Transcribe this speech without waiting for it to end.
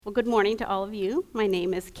Well, good morning to all of you. My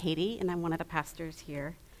name is Katie, and I'm one of the pastors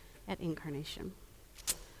here at Incarnation.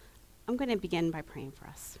 I'm going to begin by praying for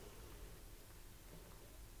us.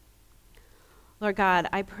 Lord God,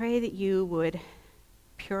 I pray that you would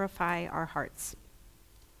purify our hearts.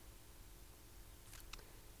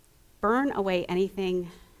 Burn away anything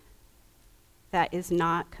that is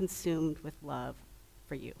not consumed with love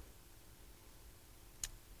for you.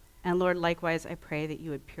 And Lord, likewise, I pray that you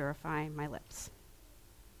would purify my lips.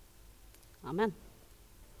 Amen.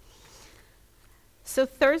 So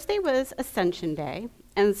Thursday was Ascension Day,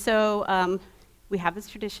 and so we have this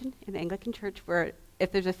tradition in the Anglican Church where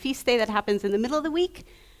if there's a feast day that happens in the middle of the week,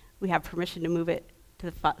 we have permission to move it to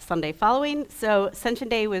the Sunday following. So Ascension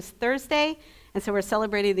Day was Thursday, and so we're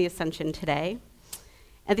celebrating the Ascension today.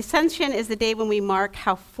 And the Ascension is the day when we mark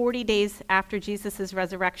how 40 days after Jesus'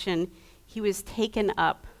 resurrection, he was taken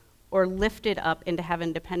up or lifted up into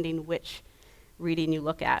heaven, depending which reading you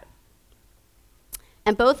look at.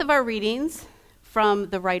 And both of our readings from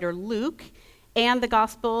the writer Luke and the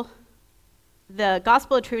gospel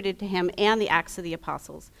attributed to him and the Acts of the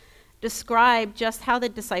Apostles describe just how the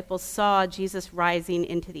disciples saw Jesus rising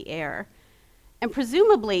into the air. And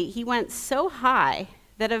presumably, he went so high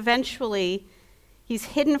that eventually he's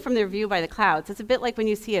hidden from their view by the clouds. It's a bit like when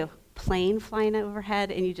you see a plane flying overhead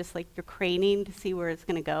and you're craning to see where it's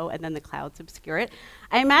going to go, and then the clouds obscure it.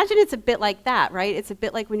 I imagine it's a bit like that, right? It's a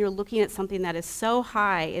bit like when you're looking at something that is so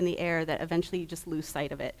high in the air that eventually you just lose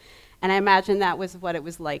sight of it. And I imagine that was what it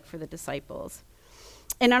was like for the disciples.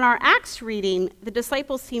 And in our Acts reading, the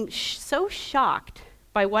disciples seem so shocked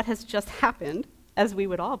by what has just happened, as we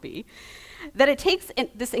would all be, that it takes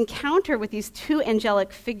this encounter with these two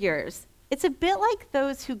angelic figures. It's a bit like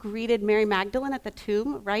those who greeted Mary Magdalene at the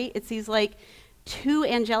tomb, right? It's these like two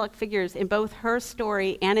angelic figures in both her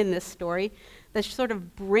story and in this story that sort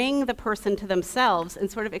of bring the person to themselves and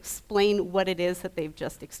sort of explain what it is that they've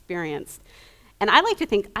just experienced. And I like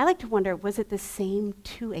to wonder, was it the same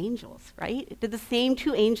two angels, right? Did the same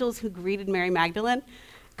two angels who greeted Mary Magdalene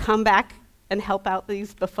come back and help out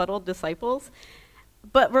these befuddled disciples?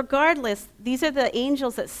 But regardless, these are the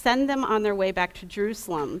angels that send them on their way back to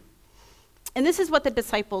Jerusalem. And this is what the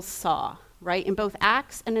disciples saw, right? In both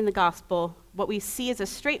Acts and in the Gospel, what we see is a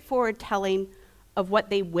straightforward telling of what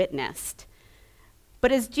they witnessed.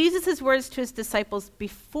 But as Jesus' words to his disciples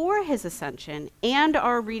before his ascension and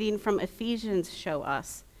our reading from Ephesians show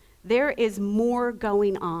us, there is more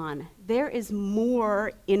going on. There is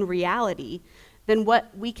more in reality than what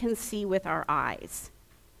we can see with our eyes.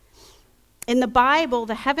 In the Bible,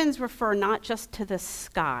 the heavens refer not just to the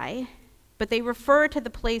sky, but they refer to the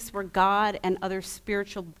place where God and other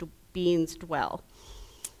spiritual beings dwell.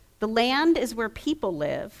 The land is where people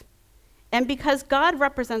live, and because God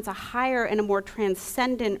represents a higher and a more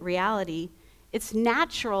transcendent reality, it's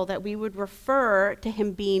natural that we would refer to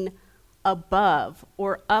him being above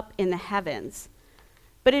or up in the heavens.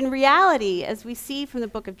 But in reality, as we see from the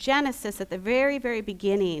book of Genesis at the very, very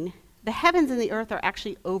beginning, the heavens and the earth are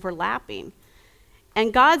actually overlapping.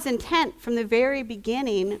 And God's intent from the very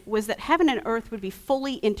beginning was that heaven and earth would be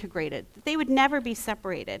fully integrated, that they would never be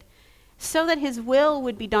separated, so that his will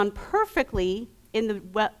would be done perfectly in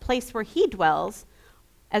the place where he dwells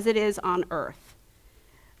as it is on earth.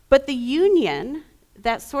 But the union,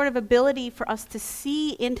 that sort of ability for us to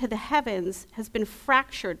see into the heavens, has been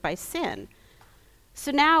fractured by sin.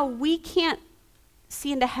 So now we can't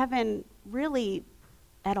see into heaven really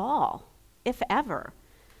at all, if ever.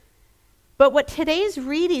 But what today's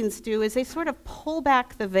readings do is they sort of pull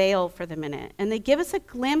back the veil for the minute, and they give us a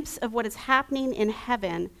glimpse of what is happening in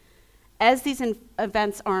heaven as these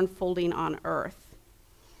events are unfolding on earth.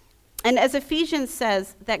 And as Ephesians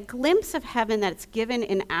says, that glimpse of heaven that's given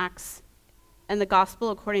in Acts and the Gospel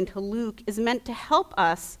according to Luke is meant to help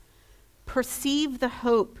us perceive the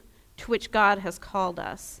hope to which God has called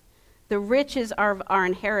us, the riches of our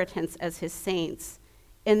inheritance as his saints,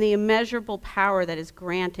 and the immeasurable power that is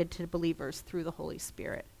granted to believers through the Holy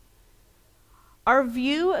Spirit. Our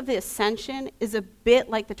view of the Ascension is a bit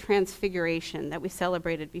like the Transfiguration that we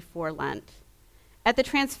celebrated before Lent. At the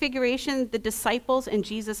Transfiguration, the disciples and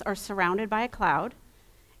Jesus are surrounded by a cloud,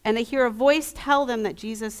 and they hear a voice tell them that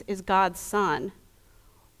Jesus is God's son.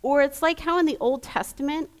 Or it's like how in the Old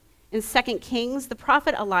Testament, in 2 Kings, the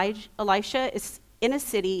prophet Elisha is in a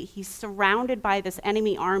city, he's surrounded by this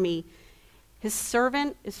enemy army. His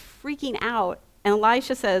servant is freaking out, and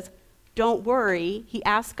Elisha says, "Don't worry." He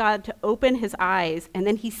asks God to open his eyes, and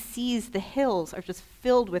then he sees the hills are just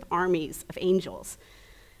filled with armies of angels.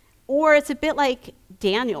 Or it's a bit like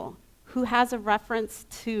Daniel, who has a reference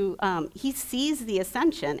to, he sees the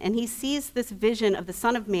ascension, and he sees this vision of the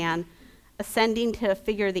Son of Man ascending to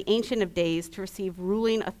figure the Ancient of Days to receive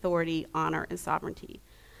ruling authority, honor, and sovereignty.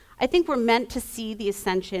 I think we're meant to see the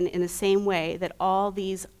ascension in the same way that all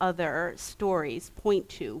these other stories point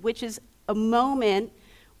to, which is a moment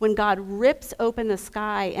when God rips open the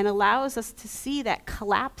sky and allows us to see that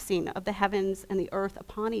collapsing of the heavens and the earth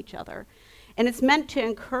upon each other. And it's meant to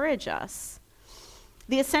encourage us.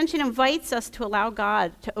 The ascension invites us to allow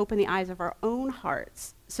God to open the eyes of our own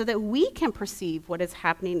hearts so that we can perceive what is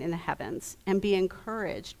happening in the heavens and be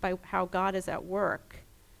encouraged by how God is at work.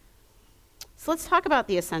 So let's talk about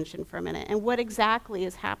the ascension for a minute and what exactly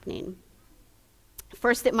is happening.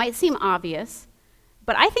 First, it might seem obvious,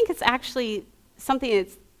 but I think it's actually something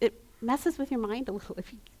it messes with your mind a little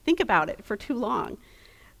if you think about it for too long.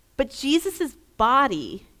 But Jesus'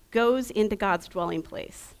 body goes into God's dwelling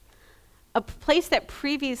place, a place that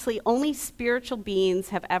previously only spiritual beings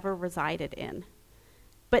have ever resided in.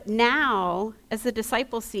 But now, as the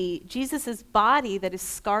disciples see, Jesus' body that is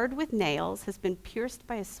scarred with nails, has been pierced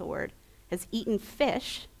by a sword, has eaten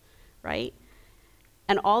fish, right?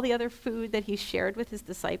 And all the other food that he shared with his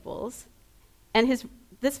disciples. And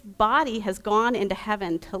this body has gone into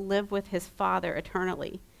heaven to live with his Father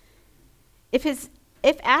eternally. If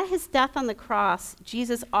at his death on the cross,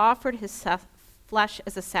 Jesus offered his flesh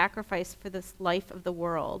as a sacrifice for this life of the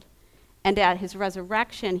world, and at his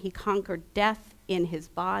resurrection, he conquered death in his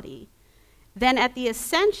body, then at the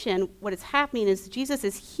ascension, what is happening is Jesus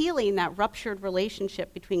is healing that ruptured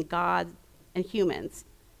relationship between God and humans.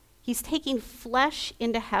 He's taking flesh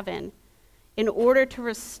into heaven in order to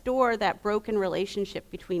restore that broken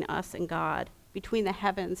relationship between us and God, between the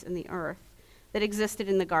heavens and the earth that existed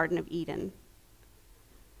in the Garden of Eden.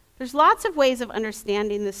 There's lots of ways of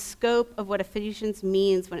understanding the scope of what Ephesians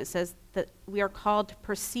means when it says that we are called to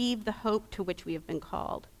perceive the hope to which we have been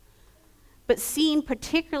called. But seen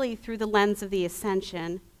particularly through the lens of the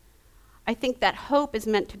ascension, I think that hope is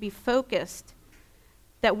meant to be focused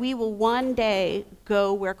that we will one day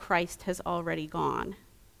go where Christ has already gone.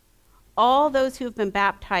 All those who have been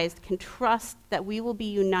baptized can trust that we will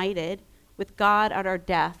be united with God at our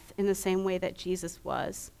death in the same way that Jesus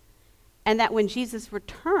was. And that when Jesus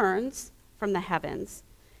returns from the heavens,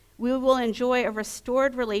 we will enjoy a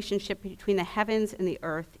restored relationship between the heavens and the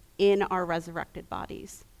earth in our resurrected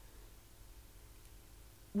bodies.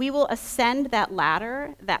 We will ascend that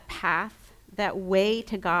ladder, that path, that way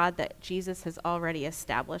to God that Jesus has already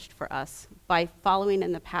established for us by following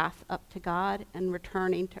in the path up to God and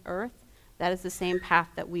returning to earth. That is the same path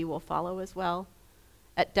that we will follow as well.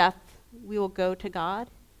 At death, we will go to God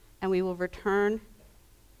and we will return.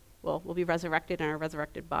 Well, we'll be resurrected in our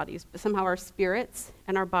resurrected bodies, but somehow our spirits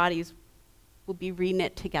and our bodies will be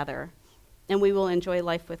reknit together and we will enjoy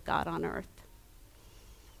life with God on earth.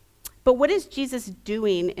 But what is Jesus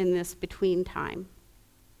doing in this between time?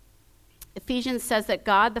 Ephesians says that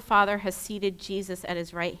God the Father has seated Jesus at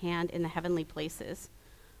his right hand in the heavenly places,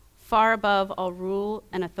 far above all rule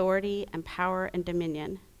and authority and power and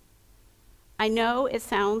dominion. I know it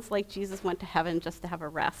sounds like Jesus went to heaven just to have a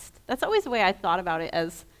rest. That's always the way I thought about it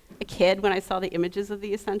as a kid when I saw the images of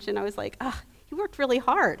the Ascension. I was like, he worked really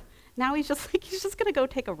hard. Now he's just going to go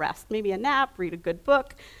take a rest, maybe a nap, read a good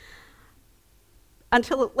book.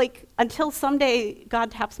 Until someday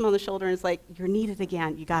God taps him on the shoulder and is like, you're needed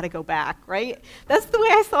again, you gotta go back, right? That's the way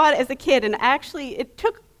I saw it as a kid, and actually it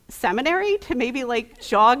took seminary to maybe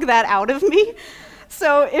jog that out of me.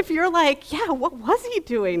 So if you're like, yeah, what was he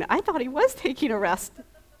doing? I thought he was taking a rest.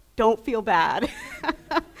 Don't feel bad.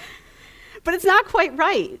 But it's not quite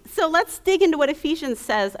right. So let's dig into what Ephesians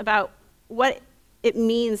says about what it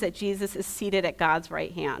means that Jesus is seated at God's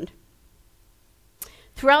right hand.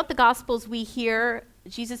 Throughout the Gospels, we hear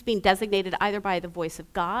Jesus being designated either by the voice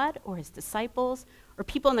of God or his disciples or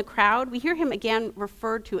people in the crowd. We hear him again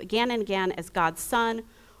referred to again and again as God's Son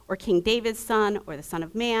or King David's Son or the Son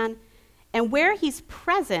of Man. And where he's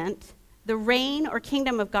present, the reign or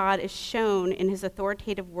kingdom of God is shown in his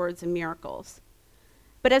authoritative words and miracles.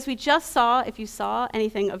 But as we just saw, if you saw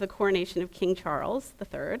anything of the coronation of King Charles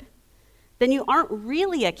III, then you aren't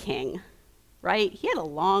really a king. Right? He had a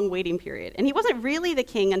long waiting period, and he wasn't really the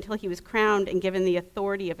king until he was crowned and given the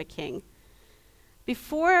authority of a king.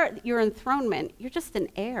 Before your enthronement, you're just an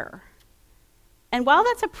heir. And while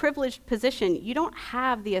that's a privileged position, you don't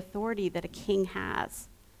have the authority that a king has.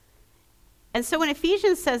 And so when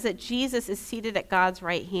Ephesians says that Jesus is seated at God's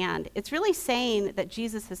right hand, it's really saying that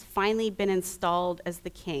Jesus has finally been installed as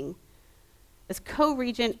the king, as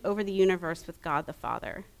co-regent over the universe with God the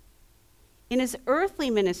Father. In his earthly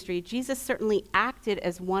ministry, Jesus certainly acted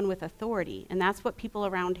as one with authority, and that's what people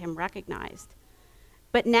around him recognized.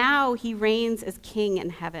 But now he reigns as king in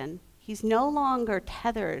heaven. He's no longer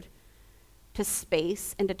tethered to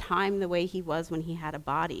space and to time the way he was when he had a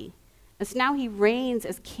body. And so now he reigns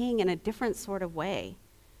as king in a different sort of way.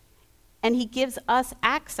 And he gives us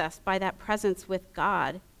access by that presence with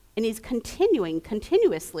God. And he's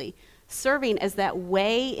continuously serving as that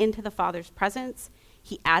way into the Father's presence.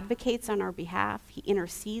 He advocates on our behalf. He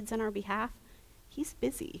intercedes on our behalf. He's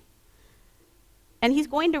busy. And he's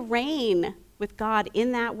going to reign with God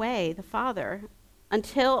in that way, the Father,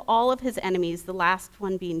 until all of his enemies, the last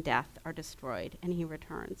one being death, are destroyed and he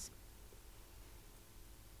returns.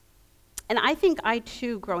 And I think I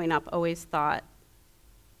too, growing up, always thought,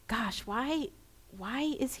 gosh, why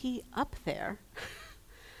is he up there?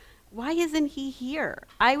 Why isn't he here?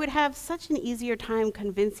 I would have such an easier time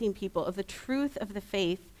convincing people of the truth of the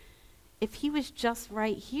faith if he was just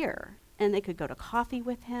right here and they could go to coffee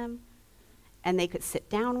with him and they could sit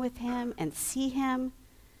down with him and see him.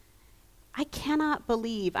 I cannot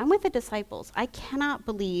believe, I'm with the disciples, I cannot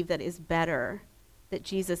believe that it is better that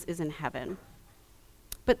Jesus is in heaven.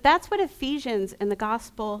 But that's what Ephesians and the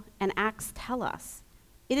Gospel and Acts tell us.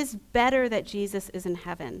 It is better that Jesus is in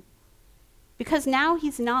heaven. Because now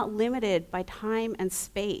he's not limited by time and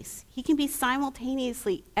space. He can be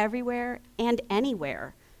simultaneously everywhere and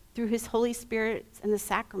anywhere through his Holy Spirit and the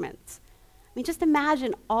sacraments. I mean, just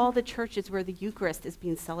imagine all the churches where the Eucharist is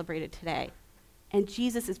being celebrated today. And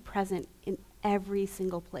Jesus is present in every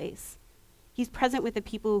single place. He's present with the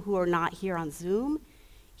people who are not here on Zoom.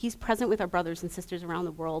 He's present with our brothers and sisters around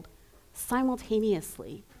the world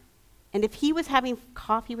simultaneously. And if he was having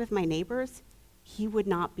coffee with my neighbors, he would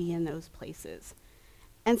not be in those places.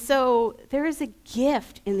 And so there is a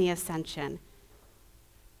gift in the ascension.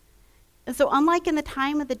 And so unlike in the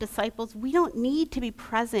time of the disciples, we don't need to be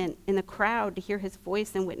present in the crowd to hear his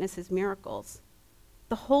voice and witness his miracles.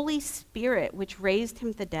 The Holy Spirit, which raised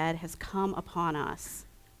him from the dead, has come upon us.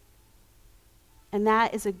 And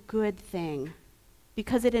that is a good thing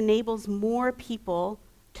because it enables more people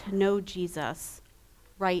to know Jesus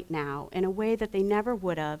right now in a way that they never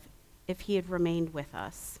would have if he had remained with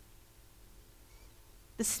us.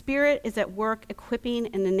 The Spirit is at work equipping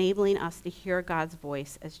and enabling us to hear God's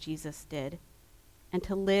voice as Jesus did and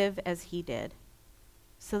to live as he did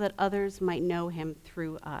so that others might know him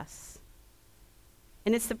through us.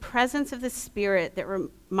 And it's the presence of the Spirit that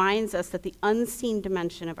reminds us that the unseen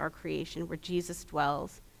dimension of our creation where Jesus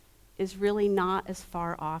dwells is really not as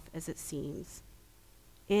far off as it seems.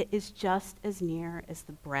 It is just as near as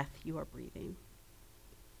the breath you are breathing.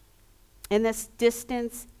 And this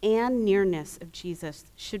distance and nearness of Jesus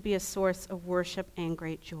should be a source of worship and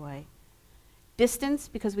great joy. Distance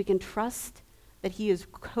because we can trust that he is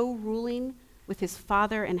co-ruling with his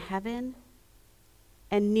Father in heaven,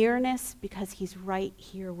 and nearness because he's right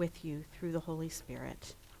here with you through the Holy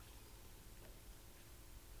Spirit.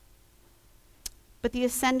 But the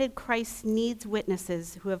ascended Christ needs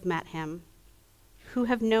witnesses who have met him, who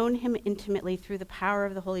have known him intimately through the power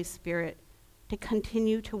of the Holy Spirit to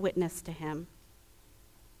continue to witness to him.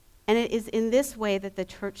 And it is in this way that the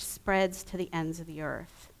church spreads to the ends of the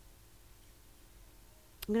earth.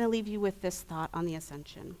 I'm going to leave you with this thought on the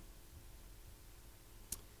ascension.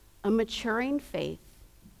 A maturing faith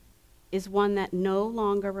is one that no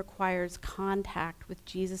longer requires contact with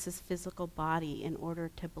Jesus' physical body in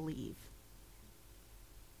order to believe.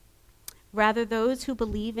 Rather, those who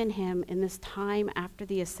believe in him in this time after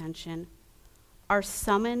the ascension are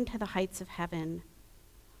summoned to the heights of heaven,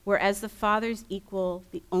 where as the Father's equal,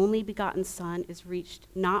 the only begotten Son is reached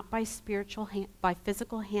not by by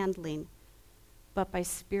physical handling, but by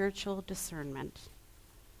spiritual discernment,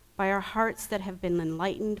 by our hearts that have been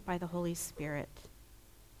enlightened by the Holy Spirit.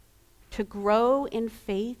 To grow in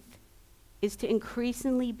faith is to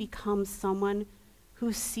increasingly become someone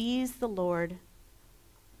who sees the Lord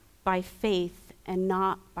by faith and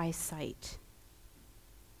not by sight.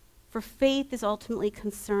 For faith is ultimately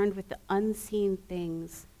concerned with the unseen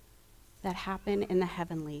things that happen in the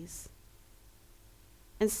heavenlies.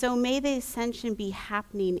 And so may the ascension be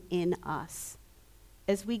happening in us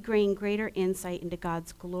as we gain greater insight into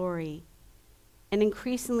God's glory and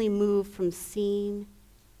increasingly move from seeing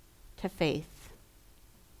to faith.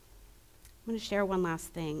 I'm going to share one last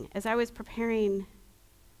thing. As I was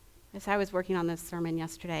working on this sermon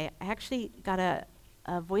yesterday, I actually got a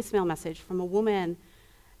voicemail message from a woman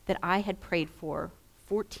that I had prayed for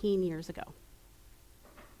 14 years ago.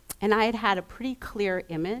 And I had had a pretty clear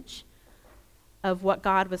image of what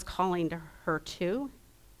God was calling to her to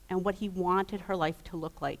and what he wanted her life to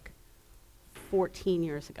look like 14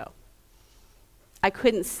 years ago. I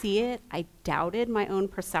couldn't see it. I doubted my own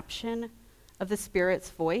perception of the Spirit's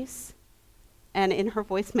voice. And in her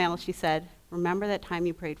voicemail, she said, "Remember that time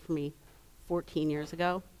you prayed for me 14 years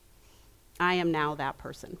ago? I am now that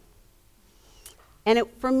person. And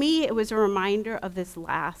for me, it was a reminder of this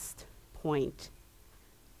last point,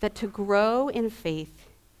 that to grow in faith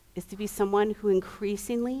is to be someone who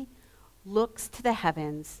increasingly looks to the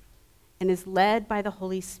heavens and is led by the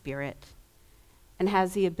Holy Spirit and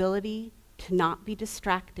has the ability to not be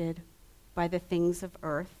distracted by the things of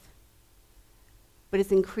earth, but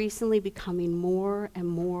is increasingly becoming more and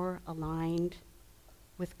more aligned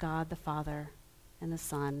with God the Father and the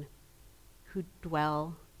Son, who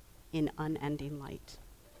dwell in unending light.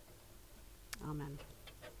 Amen.